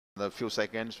a few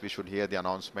seconds, we should hear the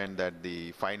announcement that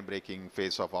the fine braking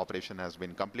phase of operation has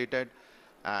been completed.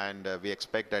 And we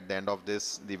expect at the end of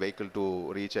this, the vehicle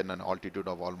to reach an altitude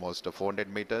of almost 400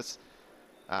 meters.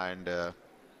 And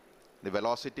the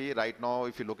velocity right now,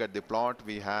 if you look at the plot,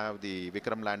 we have the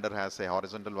Vikram lander has a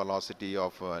horizontal velocity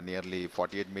of nearly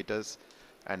 48 meters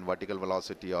and vertical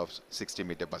velocity of 60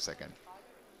 meters per second.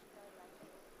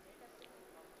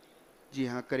 जी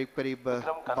हाँ, करीब करीब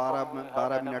 12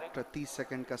 minute 30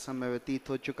 second का समय व्यतीत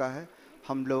हो चुका है।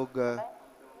 हम लोग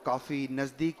काफ़ी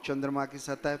नज़दीक चंद्रमा की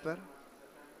सतह पर,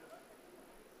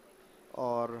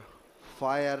 और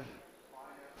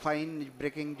फाइन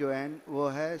ब्रेकिंग जो है वो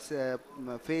है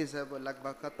फेज़ है वो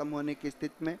लगभग ख़त्म होने की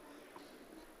स्थिति में।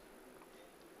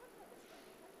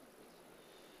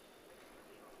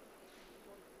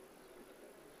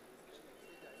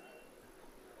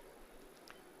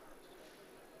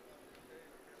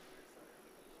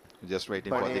 Just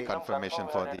waiting for the confirmation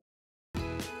for the...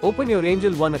 Open your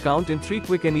Angel One account in 3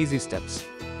 quick and easy steps.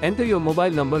 Enter your mobile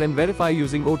number and verify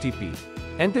using OTP.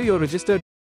 Enter your registered...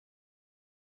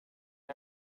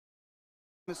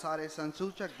 सारे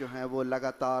संसूचक जो हैं वो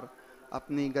लगातार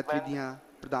अपनी गतिविधियां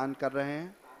प्रदान कर रहे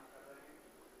हैं।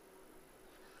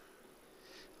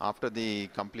 After the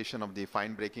completion of the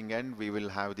fine braking end, we will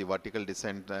have the vertical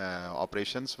descent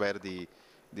operations where the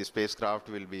spacecraft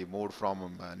will be moved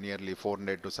from nearly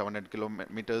 400 to 700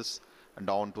 kilometers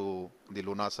down to the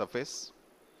lunar surface.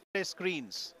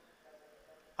 Screens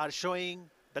are showing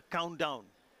the countdown.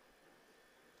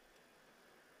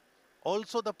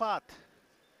 Also the path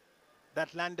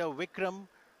that lander Vikram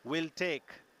will take,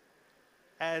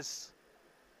 as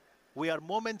we are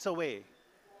moments away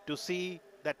to see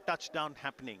that touchdown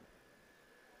happening.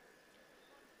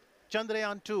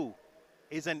 Chandrayaan 2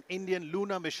 is an Indian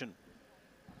lunar mission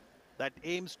that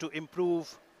aims to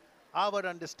improve our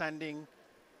understanding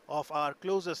of our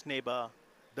closest neighbor,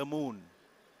 the moon.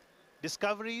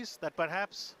 Discoveries that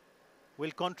perhaps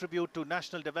will contribute to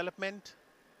national development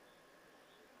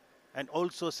and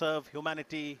also serve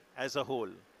humanity as a whole.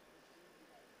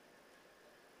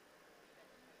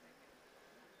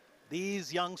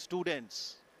 These young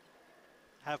students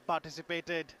have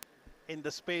participated in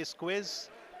the space quiz,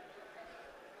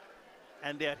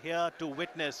 and they are here to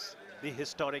witness the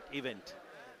historic event.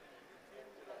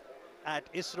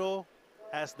 At ISRO,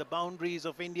 as the boundaries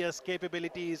of India's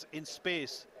capabilities in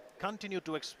space continue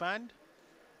to expand,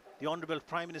 the Honorable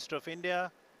Prime Minister of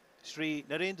India, Shri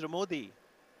Narendra Modi,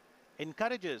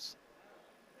 encourages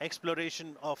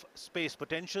exploration of space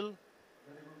potential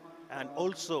and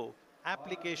also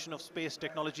application of space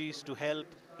technologies to help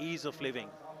ease of living.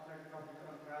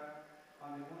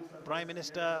 Prime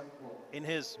Minister, in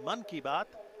his Mann Ki Baat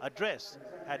address,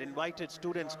 had invited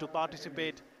students to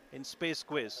participate in space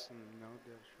quiz.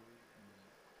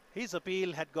 His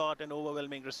appeal had got an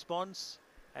overwhelming response,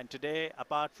 and today,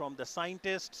 apart from the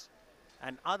scientists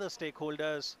and other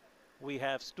stakeholders, we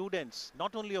have students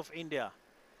not only of India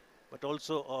but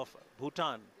also of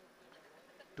Bhutan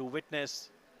to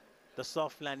witness the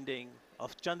soft landing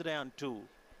of Chandrayaan 2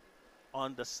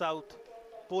 on the south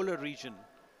polar region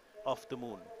of the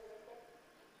moon.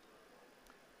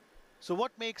 So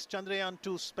what makes Chandrayaan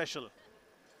 2 special?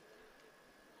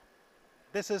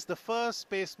 This is the first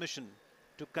space mission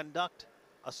to conduct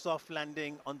a soft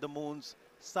landing on the moon's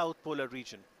south polar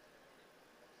region.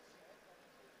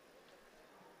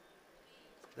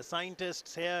 The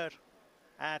scientists here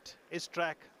at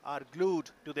ISTRAC are glued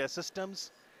to their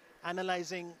systems,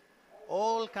 analyzing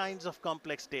all kinds of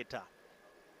complex data.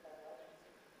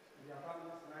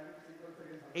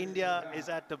 India is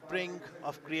at the brink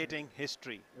of creating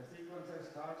history.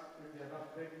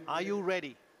 Are you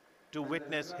ready to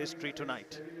witness history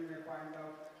tonight?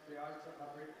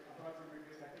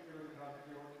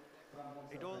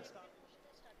 It all starts.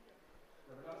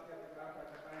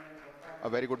 A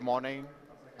very good morning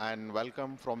and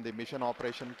welcome from the Mission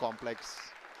Operation Complex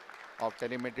of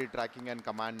Telemetry Tracking and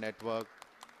Command Network,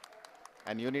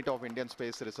 an unit of Indian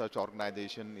Space Research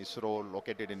Organization, ISRO,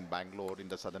 located in Bangalore in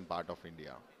the southern part of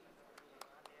India.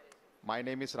 My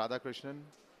name is Radhakrishnan,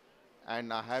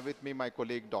 and I have with me my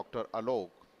colleague Dr. Alok,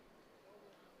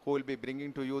 who will be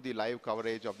bringing to you the live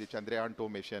coverage of the Chandrayaan 2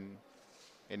 mission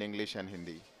in English and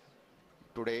Hindi.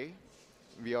 Today,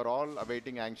 we are all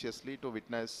awaiting anxiously to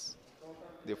witness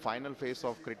the final phase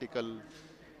of critical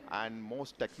and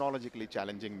most technologically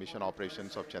challenging mission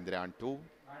operations of Chandrayaan 2,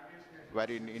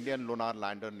 wherein Indian lunar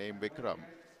lander named Vikram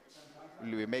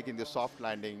will be making the soft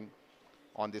landing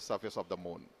on the surface of the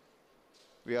moon.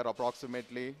 We are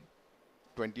approximately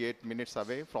 28 minutes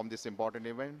away from this important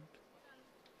event.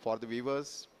 For the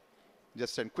viewers,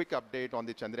 just a quick update on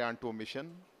the Chandrayaan 2 mission.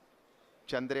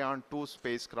 Chandrayaan 2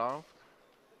 spacecraft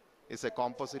is a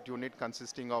composite unit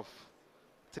consisting of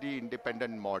 3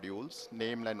 independent modules,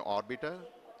 named an orbiter,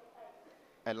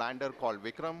 a lander called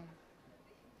Vikram,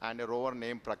 and a rover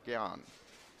named Pragyaan,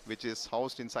 which is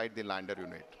housed inside the lander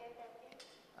unit.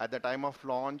 At the time of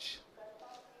launch,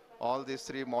 all these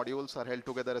 3 modules are held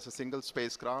together as a single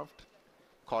spacecraft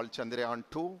called Chandrayaan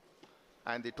 2,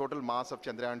 and the total mass of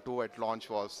Chandrayaan 2 at launch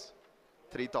was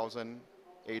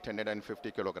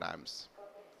 3,850 kilograms.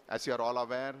 As you are all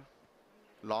aware,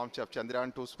 launch of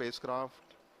Chandrayaan 2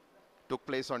 spacecraft took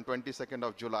place on 22nd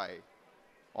of July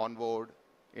on board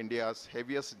India's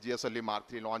heaviest GSLV Mark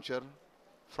III launcher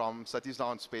from Satish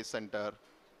Dhawan Space Center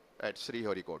at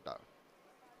Sriharikota.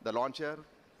 The launcher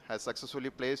has successfully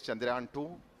placed Chandrayaan 2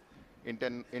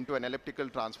 into an elliptical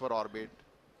transfer orbit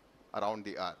around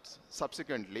the Earth.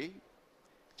 Subsequently,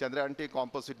 Chandrayaan 2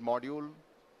 composite module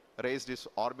raised its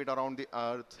orbit around the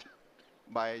Earth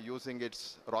by using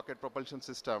its rocket propulsion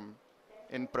system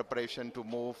in preparation to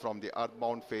move from the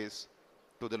earthbound phase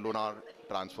to the lunar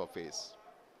transfer phase.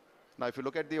 Now, if you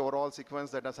look at the overall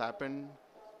sequence that has happened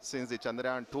since the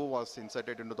Chandrayaan 2 was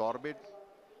inserted into the orbit,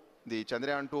 the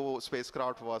Chandrayaan 2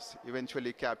 spacecraft was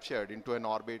eventually captured into an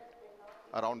orbit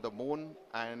around the moon,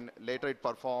 and later it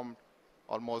performed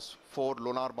almost 4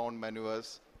 lunar-bound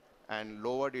maneuvers and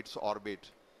lowered its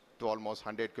orbit to almost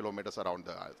 100 kilometers around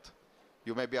the Earth.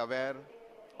 You may be aware,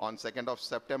 on 2nd of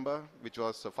September, which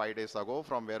was 5 days ago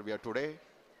from where we are today,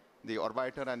 the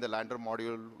orbiter and the lander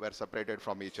module were separated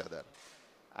from each other.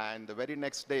 And the very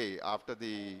next day, after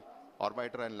the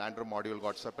orbiter and lander module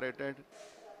got separated,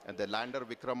 and the lander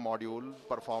Vikram module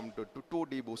performed 2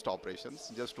 deboost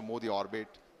operations just to move the orbit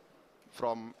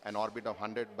from an orbit of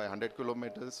 100 by 100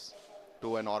 kilometers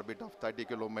to an orbit of 30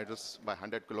 kilometers by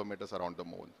 100 kilometers around the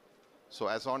moon. So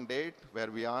as on date,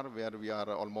 where we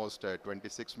are almost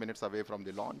 26 minutes away from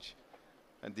the launch,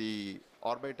 and the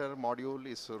orbiter module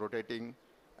is rotating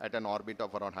at an orbit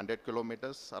of around 100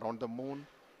 kilometers around the moon,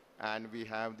 and we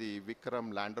have the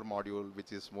Vikram lander module,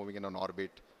 which is moving in an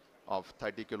orbit of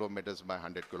 30 kilometers by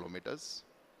 100 kilometers.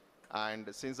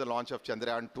 And since the launch of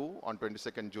Chandrayaan 2 on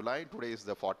 22nd July, today is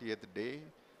the 40th day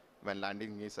when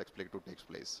landing is expected to take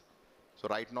place. So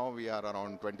right now we are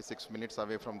around 26 minutes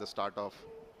away from the start of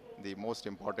the most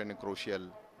important and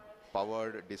crucial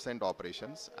powered descent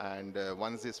operations. And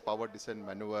once this powered descent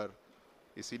maneuver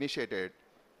is initiated,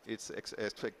 it's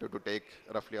expected to take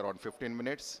roughly around 15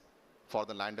 minutes for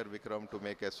the lander Vikram to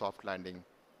make a soft landing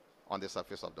on the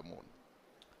surface of the moon.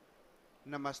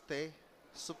 नमस्ते,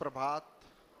 सुप्रभात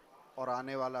और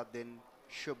आने वाला दिन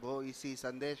शुभ हो। इसी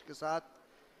संदेश के साथ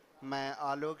मैं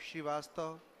आलोक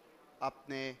श्रीवास्तव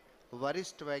अपने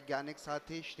वरिष्ठ वैज्ञानिक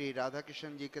साथी श्री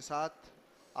राधाकृष्ण जी के साथ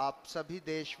आप सभी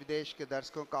देश विदेश के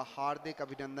दर्शकों का हार्दिक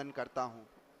अभिनंदन करता हूं।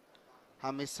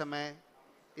 हम इस समय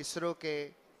ISRO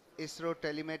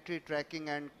telemetry tracking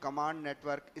and command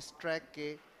network track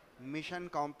के मिशन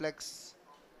कॉम्प्लेक्स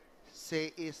से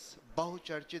इस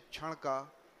बहुचर्चित क्षण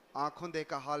का आंखों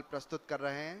देखा हाल प्रस्तुत कर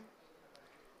रहे हैं।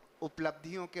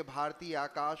 उपलब्धियों के भारतीय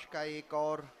आकाश का एक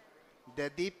और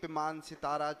दैदीप्यमान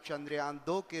सितारा चंद्रयान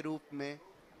 2 के रूप में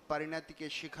परिणति के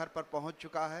शिखर पर पहुंच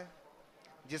चुका है,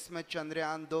 जिसमें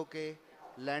चंद्रयान 2 के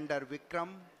लैंडर विक्रम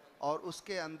और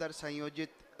उसके अंदर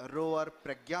संयोजित रोवर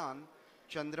प्रज्ञान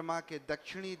चंद्रमा के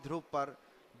दक्षिणी ध्रुव पर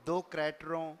 2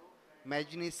 क्रैटरों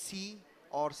मैग्नीस सी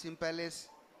और सिम्पेलिस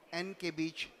एन के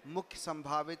बीच मुख्य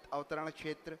संभावित अवतरण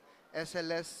क्षेत्र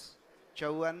SLS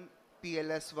 54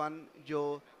 PLS1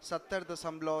 जो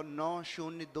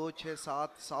 70.90267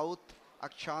 साउथ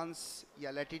अक्षांश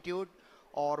या लैटिट्यूड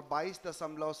और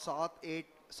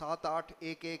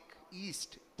 22.7811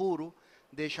 ईस्ट पूर्व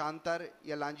देशांतर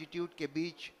या लॉन्जिट्यूड के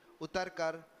बीच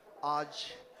उतरकर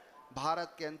आज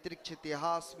भारत के अंतरिक्ष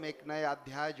इतिहास में एक नया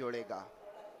अध्याय जोड़ेगा।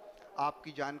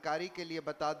 आपकी जानकारी के लिए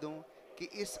बता दूं कि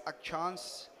इस अक्षांश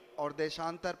और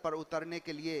देशांतर पर उतरने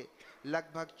के लिए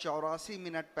लगभग 84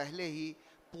 मिनट पहले ही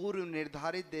पूर्व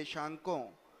निर्धारित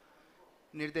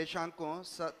निर्देशांकों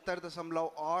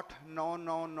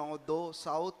 70.89992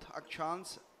 साउथ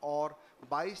अक्षांश और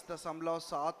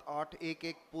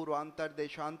 22.7811 पूर्वांतर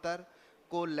देशांतर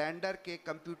को लैंडर के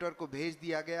कंप्यूटर को भेज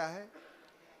दिया गया है।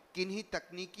 किन्हीं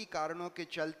तकनीकी कारणों के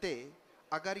चलते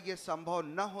अगर ये संभव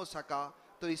न हो सका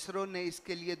तो इसरो ने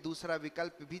इसके लिए दूसरा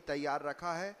विकल्प भी तैयार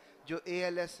रखा है, जो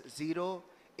ALS-0,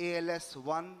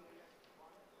 ALS-1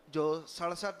 जो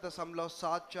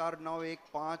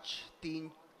 67.74915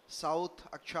 साउथ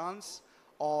अक्षांश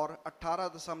और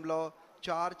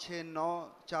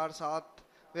 18.46947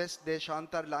 वेस्ट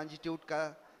देशांतर लॉन्जिट्यूड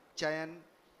का चयन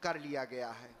कर लिया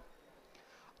गया है।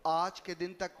 आज के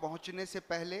दिन तक पहुंचने से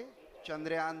पहले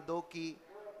चंद्रयान 2 की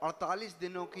 48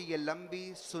 दिनों की ये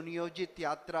लंबी सुनियोजित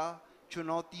यात्रा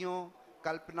चुनौतियों,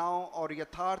 कल्पनाओं और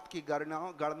यथार्थ की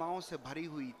गणनाओं से भरी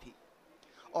हुई थी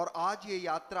और आज ये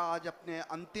यात्रा आज अपने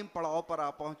अंतिम पड़ाव पर आ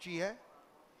पहुंची है।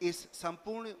 इस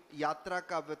संपूर्ण यात्रा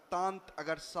का वृत्तांत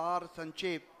अगर सार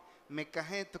संक्षेप में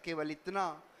कहें तो केवल इतना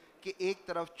कि एक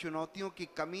तरफ चुनौतियों की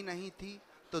कमी नहीं थी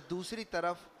तो दूसरी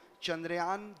तरफ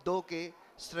चंद्रयान 2 के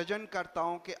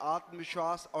सृजनकर्ताओं के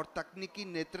आत्मविश्वास और तकनीकी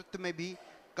नेतृत्व में भी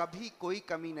कभी कोई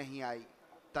कमी नहीं आई।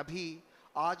 तभी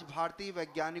आज भारतीय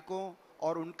वैज्ञानिकों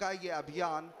और उनका ये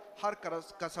अभियान हर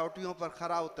कसौटियों पर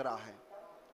खरा उतरा है।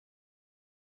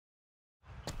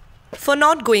 For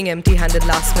not going empty-handed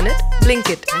last minute,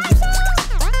 Blinkit,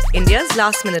 India's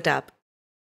last minute app.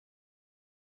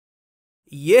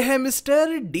 ये है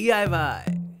मिस्टर DIY,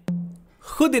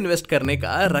 खुद इन्वेस्ट करने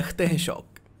का रखते हैं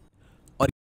शौक और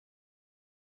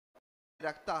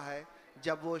रखता है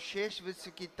जब वो शेष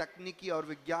विश्व की तकनीकी और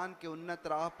विज्ञान के उन्नत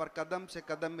राह पर कदम से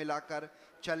कदम मिलाकर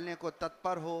चलने को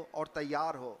तत्पर हो और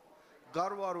तैयार हो।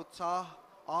 गर्व और उत्साह,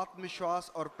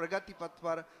 आत्मविश्वास और प्रगति पथ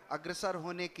पर अग्रसर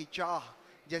होने की चाह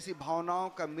जैसी भावनाओं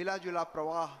का मिला जुला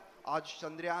प्रवाह आज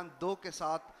चंद्रयान 2 के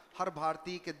साथ हर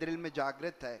भारतीय के दिल में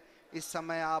जागृत है। इस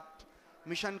समय आप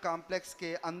मिशन कॉम्प्लेक्स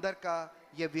के अंदर का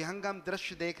ये विहंगम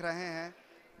दृश्य देख रहे हैं।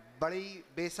 बड़ी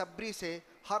बेसब्री से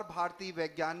हर भारतीय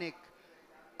वैज्ञानिक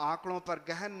आंकड़ों पर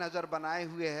गहन नज़र बनाए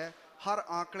हुए है। हर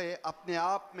आंकड़े अपने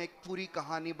आप में एक पूरी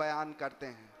कहानी बयान करते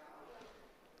हैं।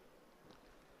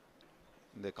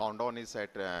 The countdown is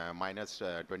at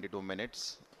 -22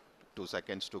 minutes, 2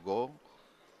 seconds to go.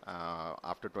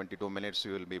 After 22 minutes,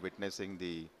 you will be witnessing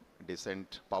the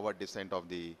powered descent of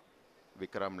the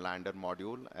Vikram lander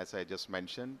module. As I just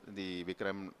mentioned, the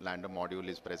Vikram lander module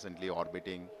is presently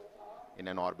orbiting in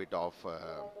an orbit of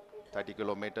 30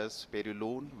 kilometers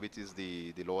peri-Lune, which is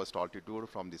the lowest altitude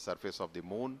from the surface of the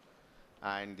moon,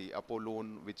 and the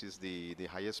Apollune, which is the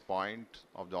highest point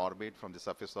of the orbit from the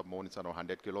surface of moon, is around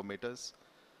 100 kilometers.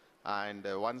 And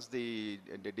once the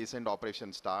descent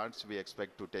operation starts, we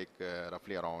expect to take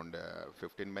roughly around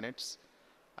 15 minutes.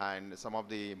 And some of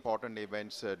the important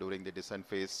events during the descent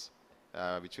phase,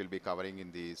 which we'll be covering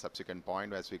in the subsequent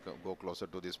point as we go closer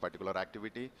to this particular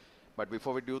activity. But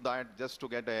before we do that, just to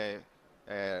get a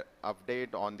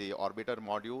update on the orbiter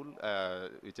module,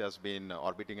 which has been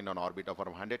orbiting in an orbit of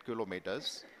around 100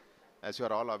 kilometers. As you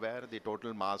are all aware, the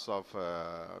total mass of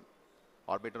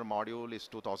orbiter module is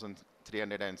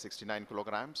 2,369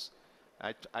 kilograms.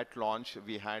 At launch,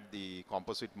 we had the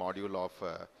composite module of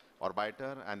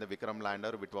orbiter and the Vikram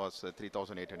lander, which was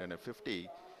 3,850.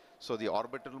 So the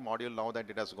orbital module, now that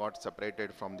it has got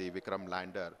separated from the Vikram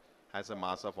lander, has a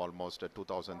mass of almost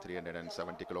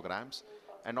 2,370 kilograms.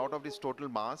 And out of this total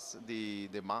mass, the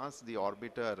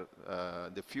orbiter,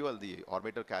 the fuel the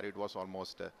orbiter carried was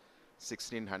almost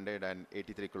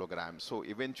 1,683 kilograms. So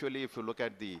eventually, if you look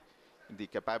at the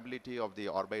capability of the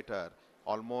orbiter,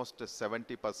 almost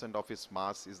 70% of its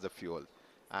mass is the fuel.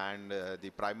 And the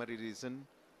primary reason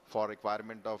for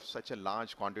requirement of such a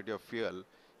large quantity of fuel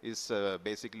is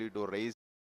basically to raise